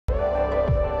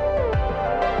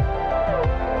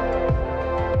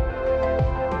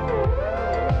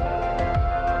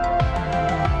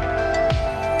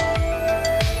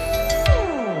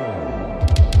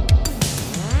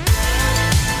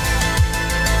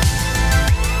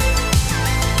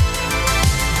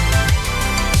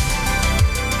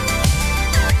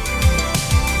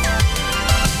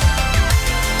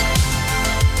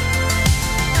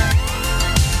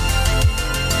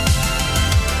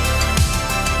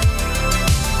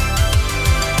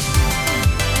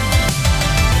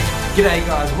G'day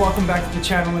guys, welcome back to the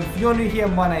channel, and if you're new here,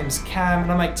 my name's Cam and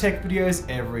I make tech videos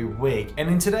every week. And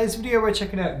in today's video we're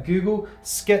checking out Google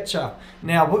Sketchup.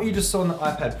 Now what you just saw on the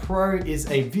iPad Pro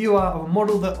is a viewer of a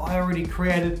model that I already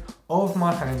created of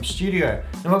my home studio.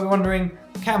 Now you might be wondering,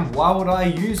 Cam, why would I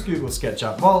use Google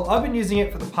Sketchup? Well, I've been using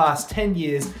it for the past 10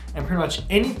 years and pretty much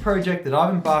any project that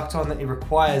I've embarked on that it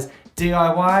requires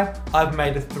DIY, I've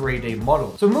made a 3D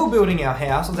model. So when we were building our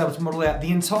house, I was able to model out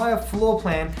the entire floor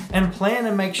plan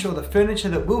and make sure the furniture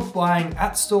that we were buying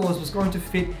at stores was going to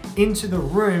fit into the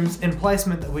rooms and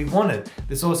placement that we wanted.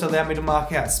 This also allowed me to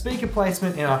mark out speaker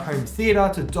placement in our home theater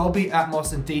to Dolby,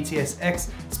 Atmos, and DTS:X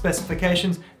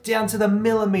specifications down to the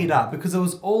millimeter because it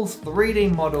was all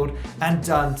 3D modeled and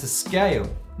done to scale.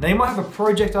 Now you might have a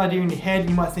project idea in your head and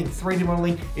you might think 3D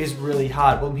modeling is really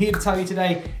hard. Well, I'm here to tell you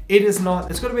today, it is not.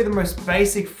 It's got to be the most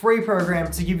basic free program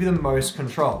to give you the most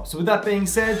control. So with that being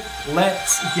said,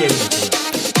 let's get into it.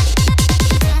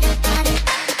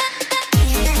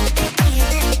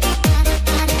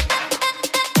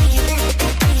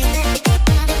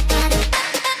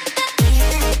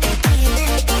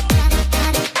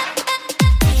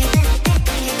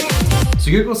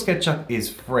 Google Sketchup is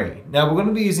free. Now we're going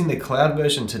to be using the cloud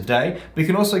version today, but you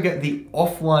can also get the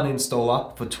offline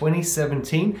installer for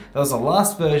 2017. That was the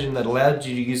last version that allowed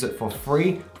you to use it for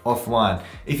free offline.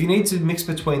 If you need to mix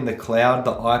between the cloud,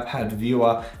 the iPad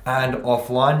viewer, and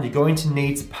offline, you're going to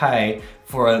need to pay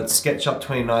for a SketchUp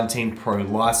 2019 Pro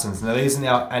license. Now these are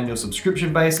now annual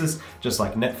subscription basis, just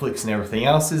like Netflix and everything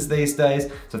else is these days.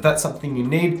 So if that's something you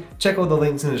need, check all the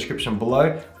links in the description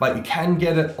below, but you can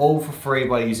get it all for free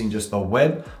by using just the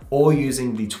web or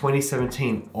using the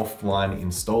 2017 offline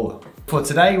installer. For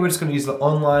today, we're just gonna use the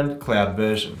online cloud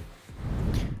version.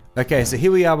 Okay, so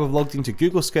here we are, we've logged into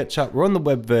Google Sketchup, we're on the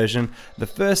web version. The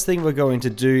first thing we're going to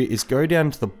do is go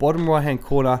down to the bottom right hand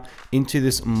corner into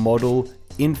this model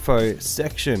info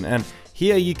section, and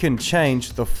here you can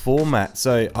change the format.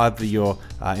 So either your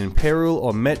imperial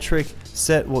or metric,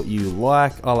 set what you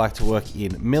like. I like to work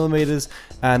in millimeters,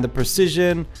 and the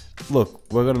precision, look,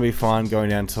 we're gonna be fine going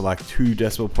down to like 2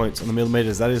 decimal points on the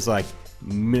millimeters. That is like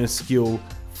minuscule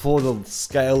for the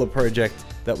scale of project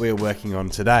that we're working on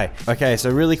today. Okay, so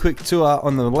really quick tour.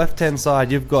 On the left hand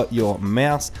side, you've got your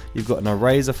mouse, you've got an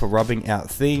eraser for rubbing out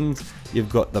things, you've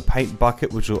got the paint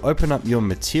bucket which will open up your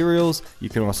materials. You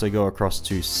can also go across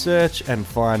to search and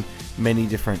find many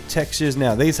different textures.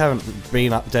 Now these haven't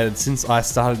been updated since I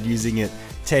started using it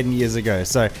 10 years ago,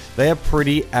 so they are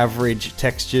pretty average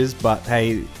textures, but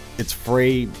hey, it's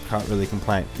free, can't really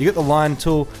complain. You get the line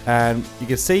tool, and you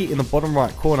can see in the bottom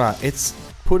right corner, it's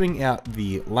putting out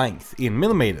the length in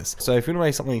millimeters. So if you want to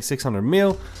make something 600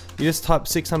 mil, you just type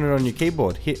 600 on your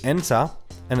keyboard, hit enter,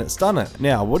 and it's done it.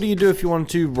 Now, what do you do if you want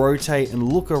to rotate and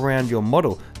look around your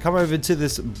model? Come over to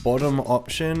this bottom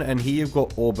option, and here you've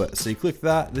got orbit. So you click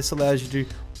that, this allows you to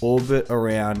orbit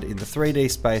around in the 3D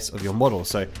space of your model.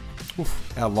 So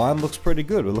our line looks pretty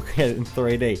good. We're looking at it in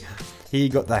 3D. Here you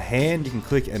got the hand, you can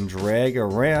click and drag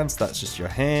around, so that's just your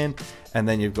hand, and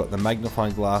then you've got the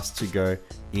magnifying glass to go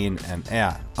in and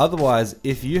out. Otherwise,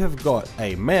 if you have got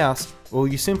a mouse, well,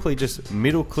 you simply just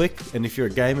middle click, and if you're a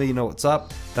gamer, you know what's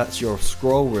up, that's your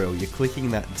scroll wheel. You're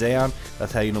clicking that down,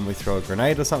 that's how you normally throw a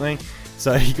grenade or something.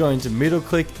 So you go into middle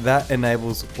click, that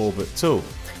enables orbit tool.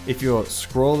 If you're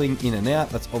scrolling in and out,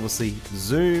 that's obviously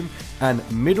zoom, and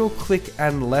middle click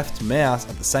and left mouse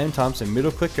at the same time. So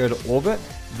middle click, go to orbit,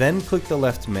 then click the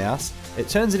left mouse. It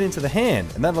turns it into the hand,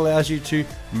 and that allows you to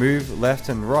move left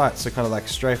and right, so kind of like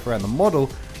strafe around the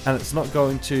model, and it's not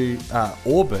going to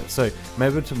orbit. So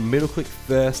maybe to middle click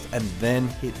first and then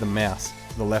hit the mouse,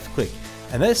 the left click.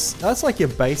 And that's like your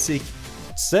basic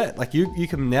set. Like you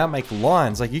can now make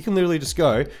lines. Like you can literally just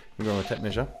go on a tape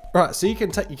measure. Right, so you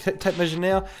can take your tape measure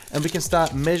now, and we can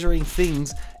start measuring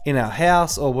things in our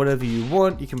house or whatever you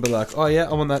want. You can be like, oh yeah,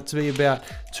 I want that to be about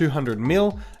 200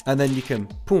 mil, and then you can,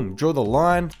 boom, draw the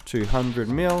line, 200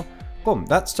 mil, boom,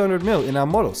 that's 200 mil in our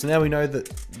model. So now we know that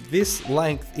this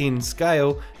length in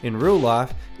scale in real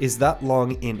life is that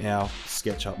long in our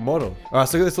SketchUp model. All right,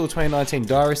 so I've got this little 2019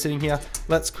 diary sitting here.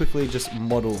 Let's quickly just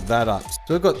model that up.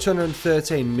 So we've got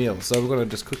 213 mil. So we're gonna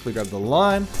just quickly grab the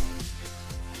line.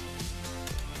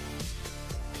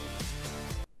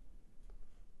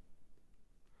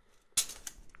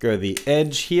 Go the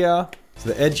edge here. So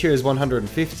the edge here is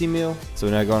 150 mil. So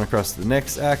we're now going across the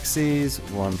next axis,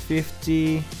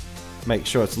 150. Make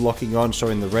sure it's locking on,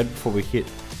 showing the red before we hit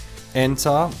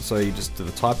enter. So you just do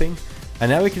the typing.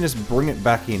 And now we can just bring it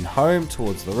back in home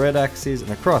towards the red axis and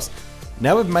across.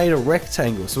 Now we've made a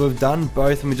rectangle. So we've done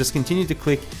both, and we just continue to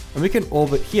click, and we can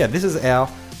orbit here. This is our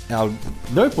our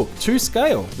notebook to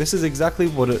scale. This is exactly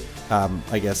what it,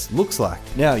 I guess, looks like.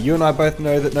 Now, you and I both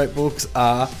know that notebooks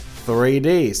are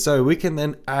 3D, so we can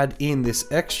then add in this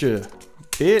extra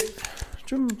bit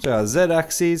to our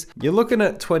Z-axis. You're looking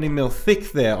at 20 mil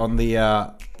thick there on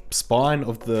the spine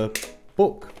of the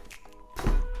book.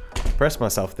 Press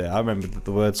myself there. I remember that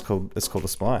the word's called, it's called a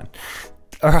spine.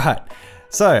 All right.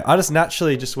 So I just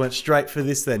naturally just went straight for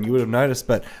this then, you would have noticed,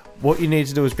 but what you need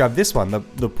to do is grab this one,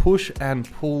 the push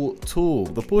and pull tool.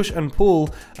 The push and pull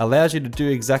allows you to do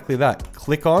exactly that.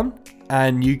 Click on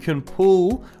and you can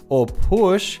pull or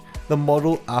push the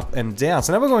model up and down.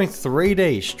 So now we're going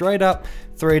 3D, straight up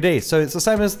 3D. So it's the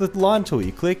same as the line tool.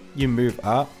 You click, you move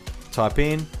up, type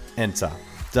in, enter,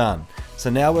 done. So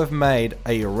now we've made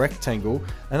a rectangle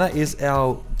and that is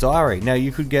our diary. Now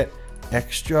you could get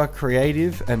extra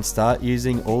creative and start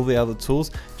using all the other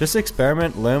tools. Just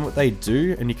experiment, learn what they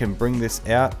do, and you can bring this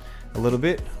out a little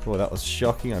bit. Oh, that was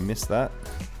shocking, I missed that.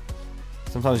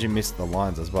 Sometimes you miss the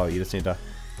lines as well. You just need to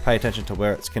pay attention to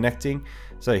where it's connecting.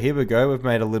 So here we go, we've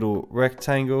made a little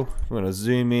rectangle. We're gonna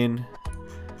zoom in,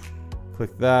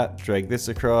 click that, drag this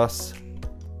across.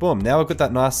 Boom, now we've got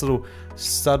that nice little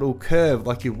subtle curve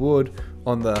like you would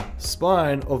on the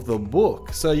spine of the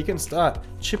book. So you can start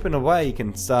chipping away, you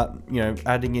can start, you know,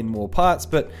 adding in more parts,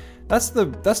 but that's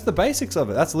the basics of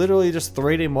it. That's literally just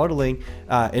 3D modeling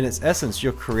in its essence.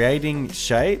 You're creating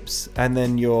shapes and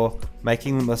then you're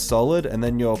making them a solid and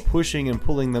then you're pushing and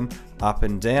pulling them up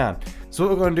and down. So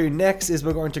what we're going to do next is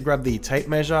we're going to grab the tape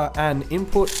measure and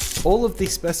input all of the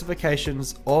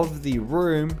specifications of the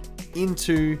room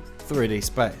into 3D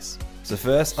space. So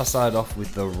first I started off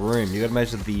with the room. You gotta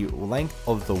measure the length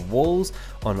of the walls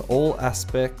on all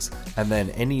aspects and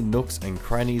then any nooks and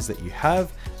crannies that you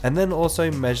have, and then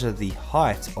also measure the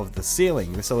height of the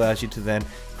ceiling. This allows you to then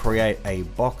create a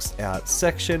boxed out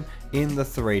section in the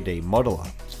 3D modeler.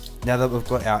 Now that we've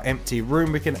got our empty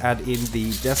room, we can add in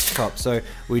the desktop. So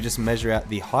we just measure out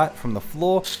the height from the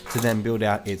floor to then build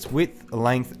out its width,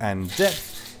 length and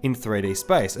depth in 3D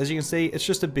space. As you can see, it's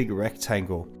just a big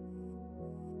rectangle.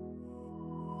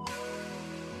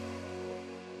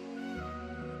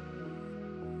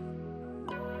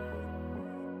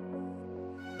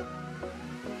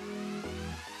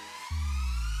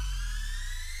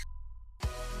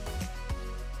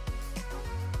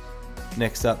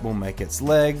 Next up, we'll make its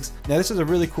legs. Now this is a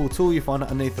really cool tool. You find it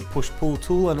underneath the push-pull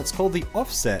tool and it's called the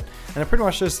offset. And it pretty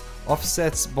much just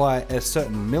offsets by a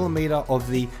certain millimeter of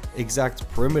the exact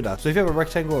perimeter. So if you have a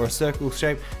rectangle or a circle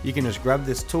shape, you can just grab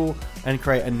this tool and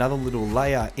create another little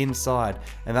layer inside.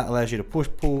 And that allows you to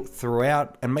push-pull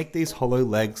throughout and make these hollow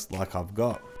legs like I've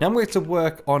got. Now I'm going to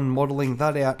work on modeling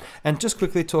that out and just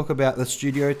quickly talk about the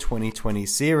Studio 2020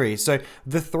 series. So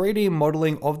the 3D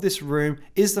modeling of this room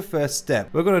is the first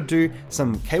step. We're going to do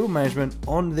some cable management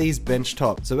on these bench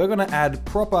tops. So we're going to add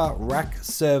proper rack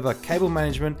server cable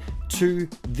management to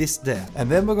this depth. And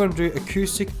then we're going to do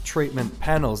acoustic treatment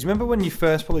panels. You remember when you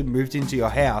first probably moved into your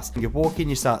house, you walk in,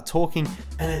 you start talking,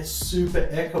 and it's super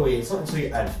echoey. It's not until you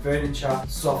add furniture,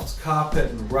 soft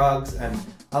carpet and rugs and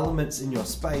elements in your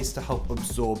space to help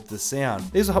absorb the sound.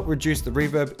 These will help reduce the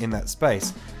reverb in that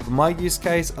space. For my use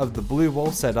case of the blue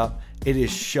wall setup, it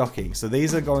is shocking. So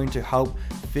these are going to help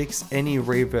fix any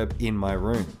reverb in my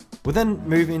room. We'll then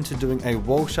move into doing a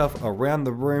wall shelf around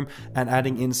the room and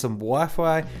adding in some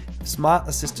Wi-Fi, smart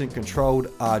assistant controlled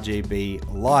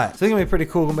RGB light. So it's gonna be pretty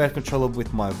cool. I'm gonna control it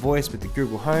with my voice with the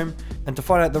Google Home. And to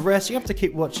find out the rest, you have to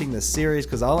keep watching the series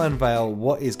because I'll unveil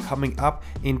what is coming up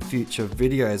in future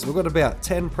videos. We've got about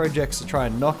 10 projects to try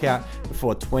and knock out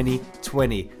before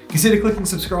 2020. Consider clicking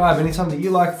subscribe anytime that you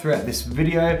like throughout this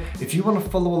video. If you want to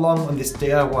follow along on this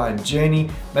DIY journey,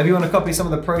 maybe you want to copy some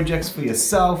of the projects for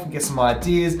yourself, get some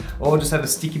ideas, or just have a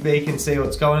sticky beak and see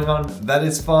what's going on, that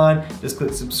is fine. Just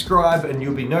click subscribe and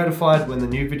you'll be notified when the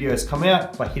new videos come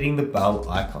out by hitting the bell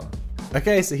icon.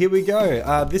 Okay, so here we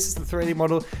go. This is the 3D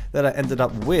model that I ended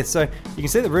up with. So you can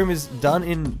see the room is done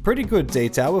in pretty good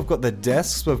detail. We've got the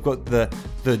desks, we've got the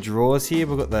drawers here,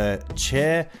 we've got the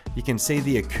chair. You can see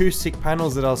the acoustic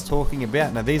panels that I was talking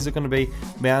about. Now these are going to be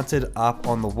mounted up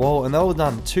on the wall and they're all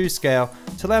done to scale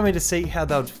to allow me to see how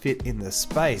they would fit in the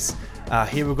space.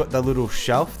 Here we've got the little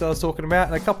shelf that I was talking about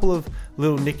and a couple of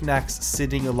little knickknacks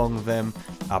sitting along them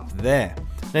up there.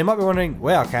 Now you might be wondering,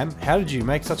 wow Cam, how did you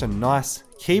make such a nice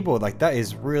keyboard? Like that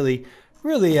is really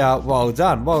well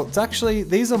done. Well, it's actually,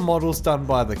 these are models done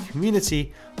by the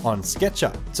community on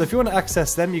SketchUp. So if you want to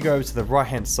access them, you go over to the right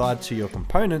hand side to your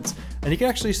components and you can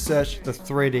actually search the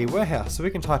 3D warehouse. So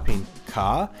we can type in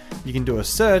car, you can do a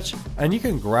search and you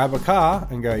can grab a car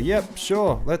and go, yep,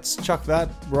 sure, let's chuck that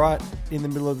right in the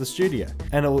middle of the studio.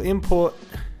 And it will import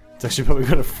It's actually probably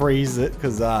gonna freeze it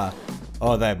because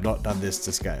oh, they have not done this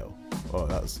to scale. Oh,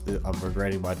 I'm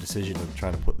regretting my decision of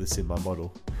trying to put this in my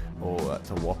model. Or that's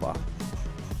a whopper.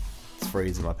 It's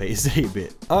freezing my PC a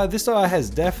bit. This guy has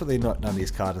definitely not done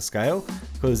his car to scale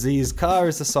because his car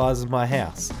is the size of my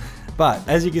house. But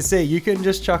as you can see, you can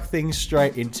just chuck things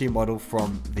straight into your model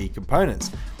from the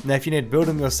components. Now, if you need to build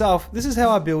them yourself, this is how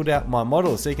I build out my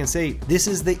model. So you can see, this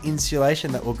is the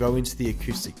insulation that will go into the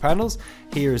acoustic panels.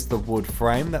 Here is the wood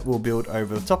frame that will build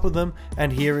over the top of them.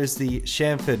 And here is the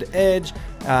chamfered edge,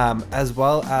 as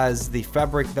well as the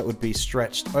fabric that would be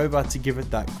stretched over to give it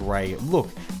that gray look.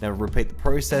 Now repeat the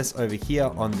process over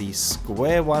here on the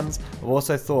square ones. I've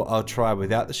also thought I'll try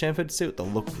without the chamfer to see what the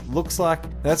look looks like.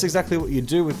 That's exactly what you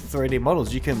do with 3D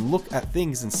models. You can look at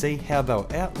things and see how they'll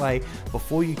outlay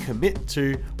before you commit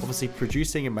to obviously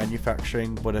producing and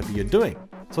manufacturing whatever you're doing.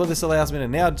 So what this allows me to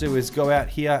now do is go out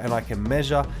here and I can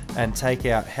measure and take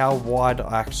out how wide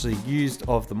I actually used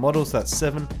of the model. So that's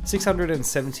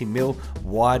 670 mil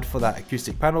wide for that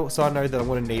acoustic panel. So I know that I'm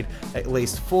going to need at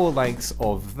least 4 lengths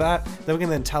of that. Then we can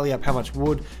then tally up how much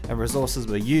wood and resources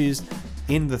were used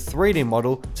in the 3D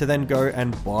model to then go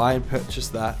and buy and purchase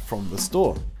that from the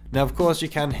store. Now, of course, you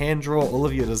can hand draw all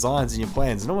of your designs and your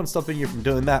plans. No one's stopping you from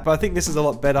doing that, but I think this is a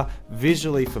lot better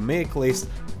visually for me, at least,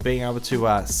 being able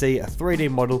to see a 3D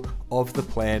model of the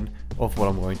plan of what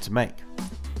I'm going to make.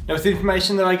 Now, with the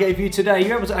information that I gave you today,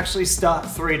 you're able to actually start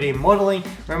 3D modeling.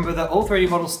 Remember that all 3D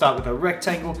models start with a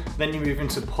rectangle, then you move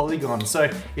into polygons. So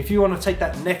if you want to take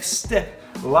that next step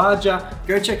larger,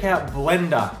 go check out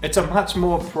Blender. It's a much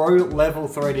more pro level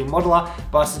 3D modeler,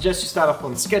 but I suggest you start off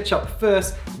on SketchUp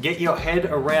first, get your head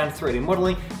around 3D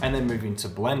modeling, and then move into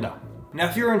Blender. Now,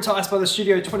 if you're enticed by the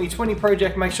Studio 2020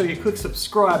 project, make sure you click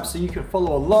subscribe so you can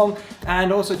follow along,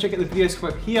 and also check out the videos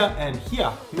clip here and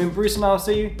here. And then Bruce and I will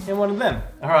see you in one of them.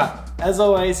 All right, as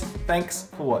always, thanks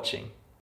for watching.